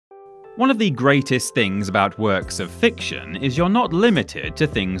One of the greatest things about works of fiction is you're not limited to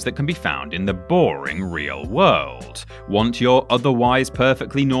things that can be found in the boring real world. Want your otherwise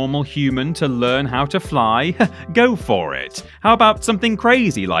perfectly normal human to learn how to fly? Go for it. How about something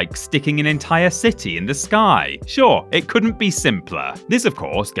crazy like sticking an entire city in the sky? Sure, it couldn't be simpler. This of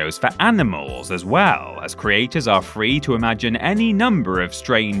course goes for animals as well, as creators are free to imagine any number of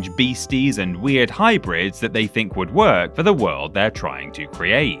strange beasties and weird hybrids that they think would work for the world they're trying to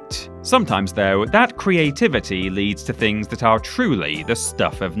create. Sometimes, though, that creativity leads to things that are truly the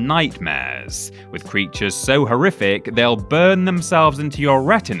stuff of nightmares, with creatures so horrific they'll burn themselves into your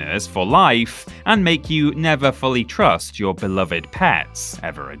retinas for life and make you never fully trust your beloved pets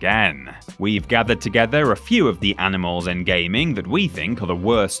ever again. We've gathered together a few of the animals in gaming that we think are the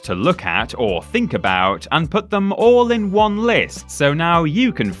worst to look at or think about and put them all in one list so now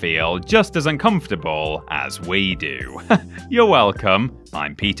you can feel just as uncomfortable as we do. You're welcome.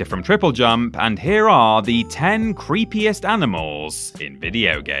 I'm Peter from TripleJump, and here are the 10 creepiest animals in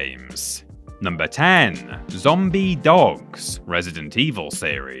video games. Number 10. Zombie Dogs, Resident Evil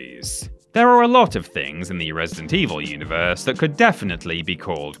series. There are a lot of things in the Resident Evil universe that could definitely be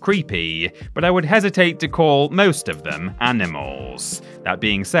called creepy, but I would hesitate to call most of them animals. That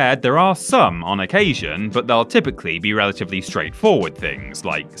being said, there are some on occasion, but they'll typically be relatively straightforward things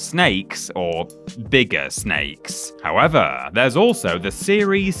like snakes or bigger snakes. However, there's also the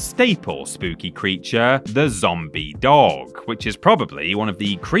series' staple spooky creature, the zombie dog, which is probably one of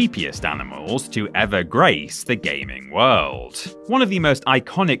the creepiest animals to ever grace the gaming world. One of the most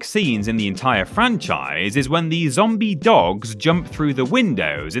iconic scenes in the entire franchise is when the zombie dogs jump through the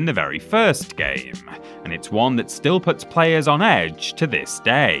windows in the very first game, and it's one that still puts players on edge to this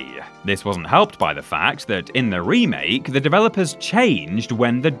day. This wasn't helped by the fact that in the remake, the developers changed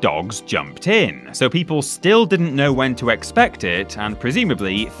when the dogs jumped in, so people still didn't know when to expect it and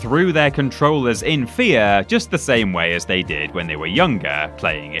presumably threw their controllers in fear just the same way as they did when they were younger,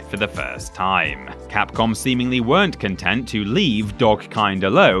 playing it for the first time. Capcom seemingly weren't content to leave dogkind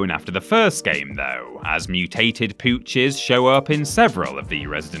alone after the first game though, as mutated pooches show up in several of the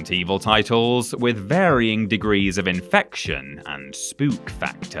Resident Evil titles with varying degrees of infection and spook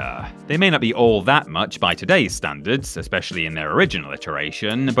factor. They may not be all that much by today's standards, especially in their original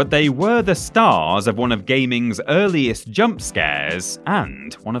iteration, but they were the stars of one of gaming's earliest jump scares,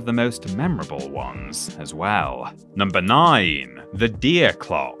 and one of the most memorable ones as well. Number 9. The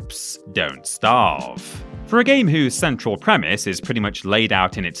Deerclops, Don't Starve. For a game whose central premise is pretty much laid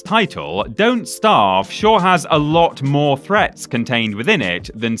out in its title, Don't Starve sure has a lot more threats contained within it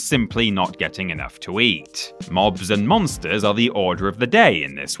than simply not getting enough to eat. Mobs and monsters are the order of the day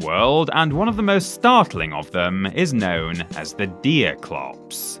in this world, and one of the most startling of them is known as the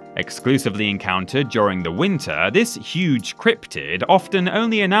Deerclops. Exclusively encountered during the winter, this huge cryptid often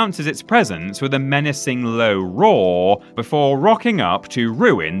only announces its presence with a menacing low roar before rocking up to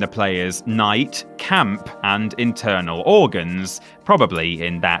ruin the player's night, camp, and internal organs, probably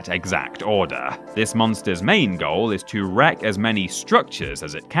in that exact order. This monster's main goal is to wreck as many structures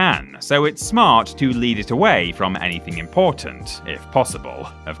as it can, so it's smart to lead it away from anything important, if possible.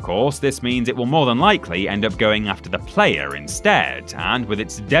 Of course, this means it will more than likely end up going after the player instead, and with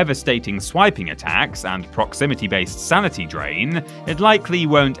its devastating swiping attacks and proximity-based sanity drain, it likely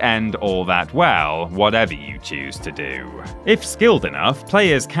won't end all that well, whatever you choose to do. If skilled enough,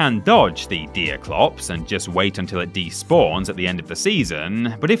 players can dodge the Deerclops and just wait until it despawns at the end of the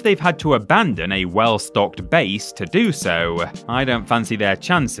season, but if they've had to abandon a well-stocked base to do so, I don't fancy their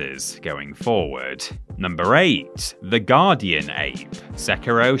chances going forward. Number 8. The Guardian Ape,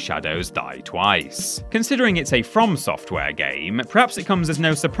 Sekiro Shadows Die Twice. Considering it's a From Software game, perhaps it comes as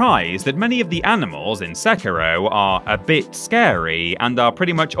no surprise that many of the animals in Sekiro are a bit scary and are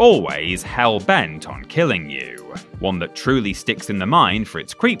pretty much always hell-bent on killing you. One that truly sticks in the mind for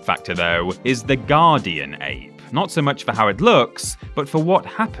its creep factor though is the Guardian Ape. Not so much for how it looks, but for what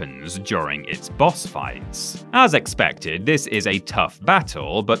happens during its boss fights. As expected, this is a tough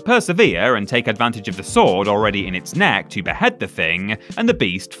battle, but persevere and take advantage of the sword already in its neck to behead the thing, and the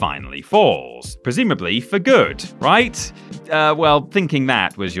beast finally falls. Presumably for good, right? Well, thinking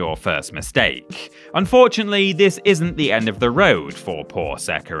that was your first mistake. Unfortunately, this isn't the end of the road for poor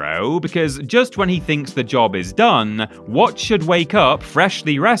Sekiro, because just when he thinks the job is done, what should wake up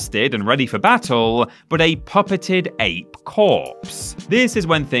freshly rested and ready for battle but a puppeteer skeleted ape corpse. This is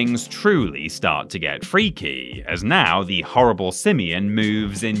when things truly start to get freaky, as now the horrible simian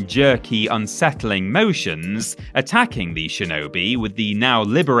moves in jerky, unsettling motions, attacking the shinobi with the now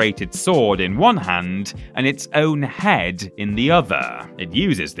liberated sword in one hand and its own head in the other. It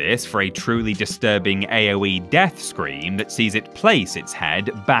uses this for a truly disturbing AoE death scream that sees it place its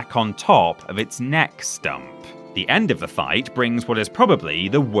head back on top of its neck stump. The end of the fight brings what is probably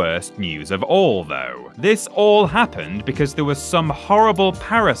the worst news of all, though. This all happened because there was some horrible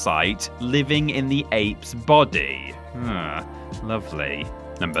parasite living in the ape's body. Lovely.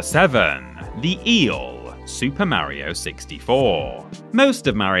 Number 7. The Eel. Super Mario 64. Most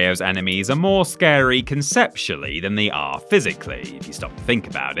of Mario's enemies are more scary conceptually than they are physically, if you stop to think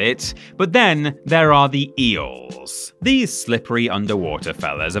about it. But then there are the eels. These slippery underwater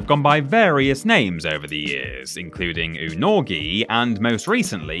fellas have gone by various names over the years, including Unorgi and most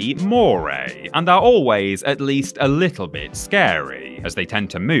recently maw-ray, and are always at least a little bit scary, as they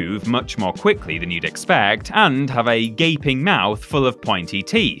tend to move much more quickly than you'd expect and have a gaping mouth full of pointy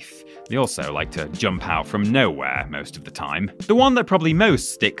teeth. They also like to jump out from nowhere most of the time. The one that probably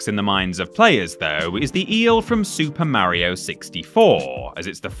most sticks in the minds of players, though, is the eel from Super Mario 64, as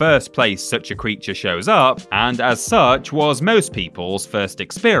it's the first place such a creature shows up, and as such was most people's first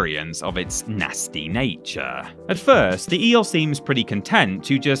experience of its nasty nature. At first, the eel seems pretty content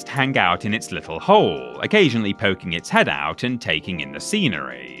to just hang out in its little hole, occasionally poking its head out and taking in the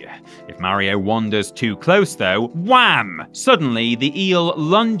scenery. If Mario wanders too close, though, wham! Suddenly, the eel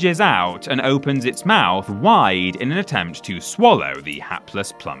lunges out and opens its mouth wide in an attempt to swallow the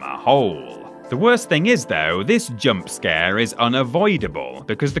hapless plumber whole. The worst thing is, though, this jump scare is unavoidable,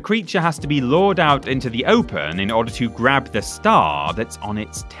 because the creature has to be lured out into the open in order to grab the star that's on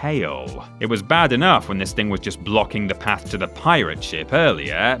its tail. It was bad enough when this thing was just blocking the path to the pirate ship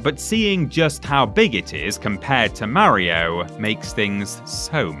earlier, but seeing just how big it is compared to Mario makes things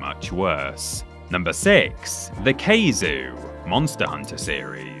so much worse. Number 6. The Kazoo. Monster Hunter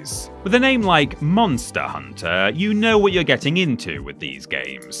series. With a name like Monster Hunter, you know what you're getting into with these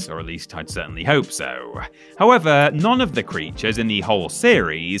games, or at least I'd certainly hope so. However, none of the creatures in the whole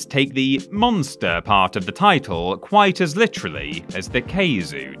series take the monster part of the title quite as literally as the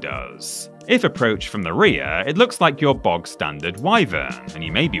Kazoo does. If approached from the rear, it looks like your bog-standard wyvern, and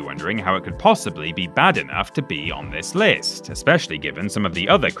you may be wondering how it could possibly be bad enough to be on this list, especially given some of the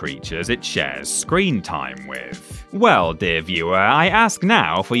other creatures it shares screen time with. Well, dear viewer, I ask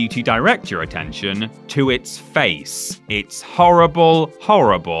now for you to direct your attention to its face. Its horrible,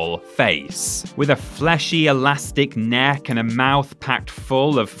 horrible face. With a fleshy, elastic neck and a mouth packed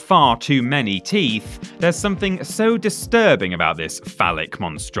full of far too many teeth, there's something so disturbing about this phallic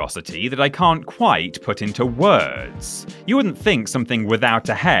monstrosity that I can't quite put into words. You wouldn't think something without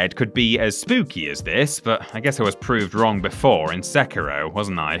a head could be as spooky as this, but I guess I was proved wrong before in Sekiro,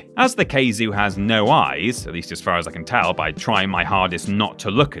 wasn't I? As the Kazoo has no eyes, at least as far as I can tell by trying my hardest not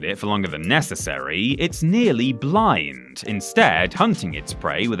to look at it for longer than necessary, it's nearly blind, instead hunting its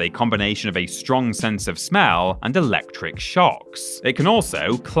prey with a combination of a strong sense of smell and electric shocks. It can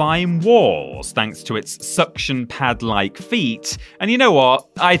also climb walls thanks to its suction pad-like feet, and you know what?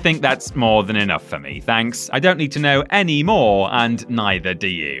 I think that's more than enough for me, thanks. I don't need to know any more, and neither do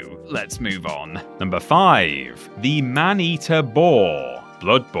you. Let's move on. Number 5. The Man-Eater Boar.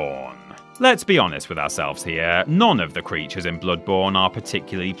 Bloodborne. Let's be honest with ourselves here, none of the creatures in Bloodborne are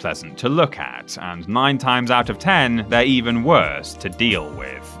particularly pleasant to look at, and 9 times out of 10, they're even worse to deal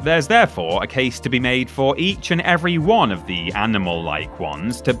with. There's therefore a case to be made for each and every one of the animal-like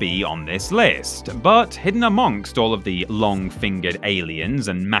ones to be on this list, but hidden amongst all of the long-fingered aliens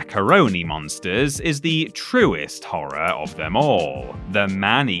and macaroni monsters is the truest horror of them all, the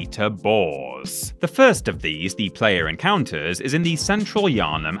Man-Eater Boars. The first of these the player encounters is in the Central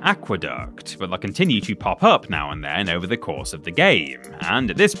Yharnam Aqueduct, but they'll continue to pop up now and then over the course of the game.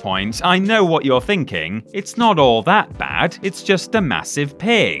 And at this point, I know what you're thinking. It's not all that bad, it's just a massive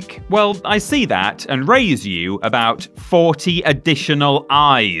pig. Well, I see that and raise you about 40 additional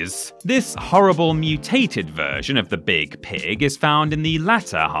eyes. This horrible mutated version of the big pig is found in the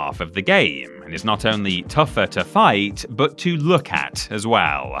latter half of the game, and is not only tougher to fight, but to look at as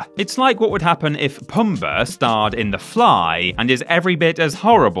well. It's like what would happen if Pumbaa starred in The Fly, and is every bit as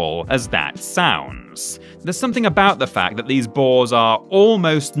horrible as that sounds. There's something about the fact that these boars are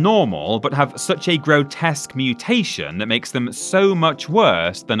almost normal, but have such a grotesque mutation that makes them so much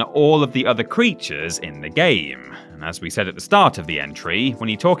worse than all of the other creatures in the game. And as we said at the start of the entry, when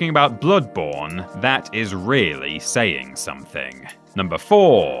you're talking about Bloodborne, that is really saying something. Number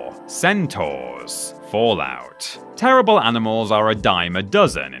 4. Centaurs. Fallout. Terrible animals are a dime a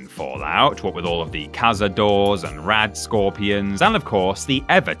dozen in Fallout, what with all of the cazadors and rad scorpions, and of course the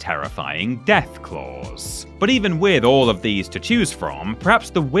ever-terrifying death claws. But even with all of these to choose from, perhaps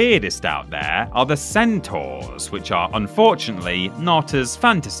the weirdest out there are the centaurs, which are unfortunately not as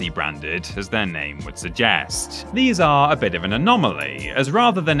fantasy-branded as their name would suggest. These are a bit of an anomaly, as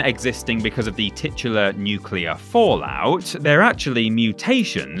rather than existing because of the titular nuclear fallout, they're actually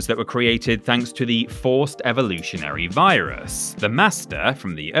mutations that were created thanks to the forced evolutionary virus. The master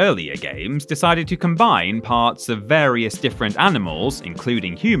from the earlier games decided to combine parts of various different animals,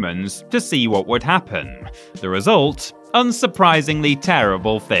 including humans, to see what would happen. The result? Unsurprisingly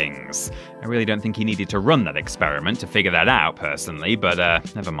terrible things. I really don't think he needed to run that experiment to figure that out personally, but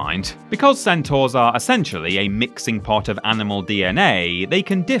never mind. Because centaurs are essentially a mixing pot of animal DNA, they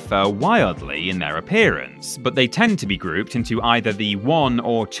can differ wildly in their appearance, but they tend to be grouped into either the one-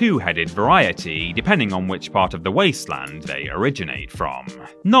 or two-headed variety, depending on which part of the wasteland they originate from.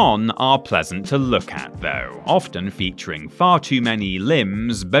 None are pleasant to look at though, often featuring far too many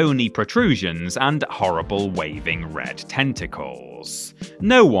limbs, bony protrusions, and horrible waving red tentacles.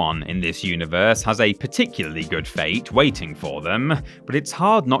 No one in this universe has a particularly good fate waiting for them, but it's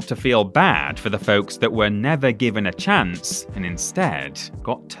hard not to feel bad for the folks that were never given a chance and instead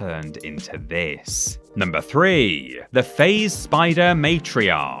got turned into this. Number 3. The Phase Spider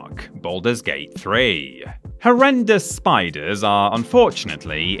Matriarch, Baldur's Gate 3. Horrendous spiders are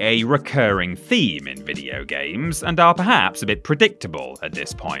unfortunately a recurring theme in video games, and are perhaps a bit predictable at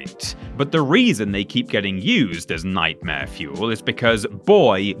this point. But the reason they keep getting used as nightmare fuel is because,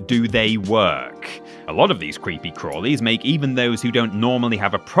 boy, do they work. A lot of these creepy crawlies make even those who don't normally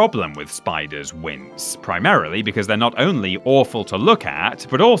have a problem with spiders wince, primarily because they're not only awful to look at,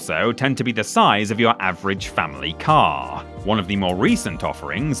 but also tend to be the size of your average family car. One of the more recent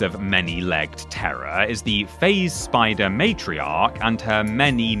offerings of many-legged terror is the Phase Spider Matriarch and her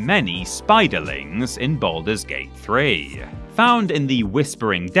many spiderlings in Baldur's Gate 3. Found in the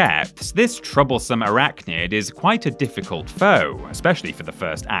Whispering Depths, this troublesome arachnid is quite a difficult foe, especially for the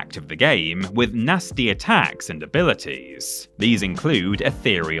first act of the game, with nasty attacks and abilities. These include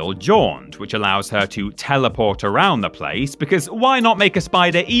Ethereal Jaunt, which allows her to teleport around the place, because why not make a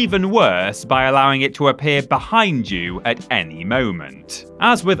spider even worse by allowing it to appear behind you at any moment?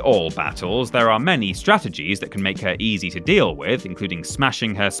 As with all battles, there are many strategies that can make her easy to deal with, including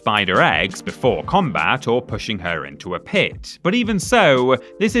smashing her spider eggs before combat or pushing her into a pit. But even so,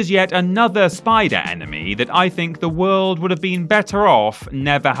 this is yet another spider enemy that I think the world would have been better off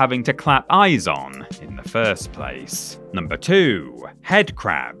never having to clap eyes on in the first place. Number 2. Head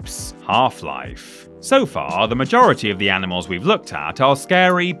crabs, Half-Life. So far, the majority of the animals we've looked at are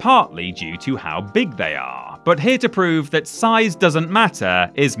scary partly due to how big they are. But here to prove that size doesn't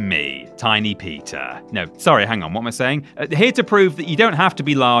matter is me, Tiny Peter. No, sorry, hang on, what am I saying? Here to prove that you don't have to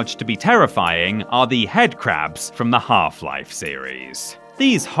be large to be terrifying are the head crabs from the Half-Life series.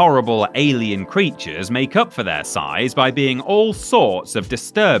 These horrible alien creatures make up for their size by being all sorts of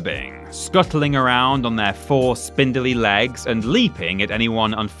disturbing, scuttling around on their 4 spindly legs and leaping at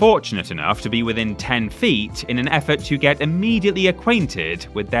anyone unfortunate enough to be within 10 feet in an effort to get immediately acquainted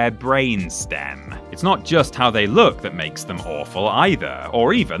with their brain stem. It's not just how they look that makes them awful either,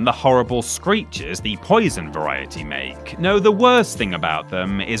 or even the horrible screeches the poison variety make. No, the worst thing about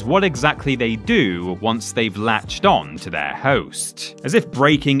them is what exactly they do once they've latched on to their host. As if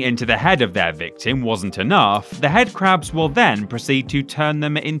breaking into the head of their victim wasn't enough, the head crabs will then proceed to turn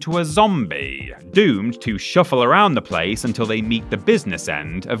them into a zombie, doomed to shuffle around the place until they meet the business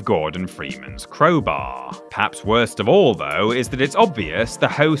end of Gordon Freeman's crowbar. Perhaps worst of all, though, is that it's obvious the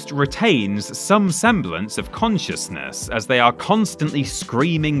host retains some semblance of consciousness, as they are constantly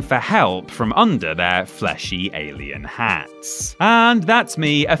screaming for help from under their fleshy alien hats. And that's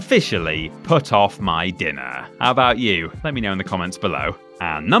me officially put off my dinner. How about you? Let me know in the comments below.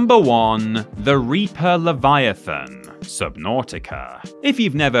 And number 1, the Reaper Leviathan, Subnautica. If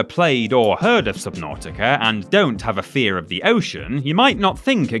you've never played or heard of Subnautica and don't have a fear of the ocean, you might not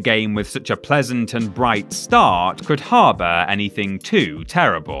think a game with such a pleasant and bright start could harbour anything too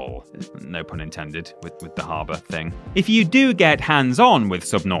terrible. No pun intended with the harbour thing. If you do get hands-on with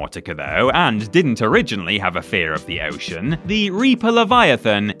Subnautica though, and didn't originally have a fear of the ocean, the Reaper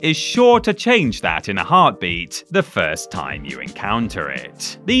Leviathan is sure to change that in a heartbeat the first time you encounter it.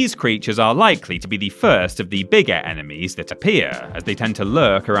 These creatures are likely to be the first of the bigger enemies that appear, as they tend to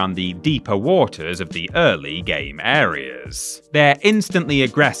lurk around the deeper waters of the early game areas. They're instantly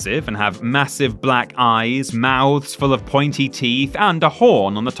aggressive and have massive black eyes, mouths full of pointy teeth, and a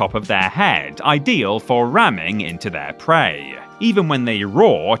horn on the top of their head, ideal for ramming into their prey. Even when they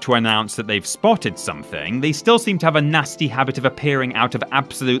roar to announce that they've spotted something, they still seem to have a nasty habit of appearing out of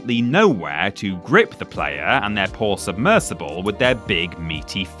absolutely nowhere to grip the player and their poor submersible with their big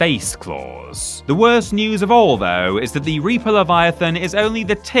meaty face claws. The worst news of all, though, is that the Reaper Leviathan is only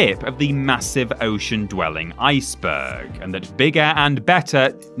the tip of the massive ocean-dwelling iceberg, and that bigger and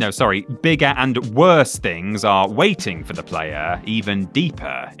worse things are waiting for the player even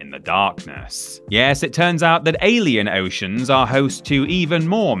deeper in the darkness. Yes, it turns out that alien oceans are host to even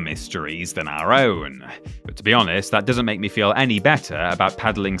more mysteries than our own. But to be honest, that doesn't make me feel any better about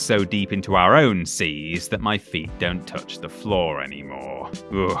paddling so deep into our own seas that my feet don't touch the floor anymore.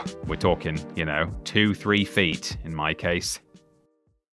 Ugh, we're talking, 2-3 feet in my case.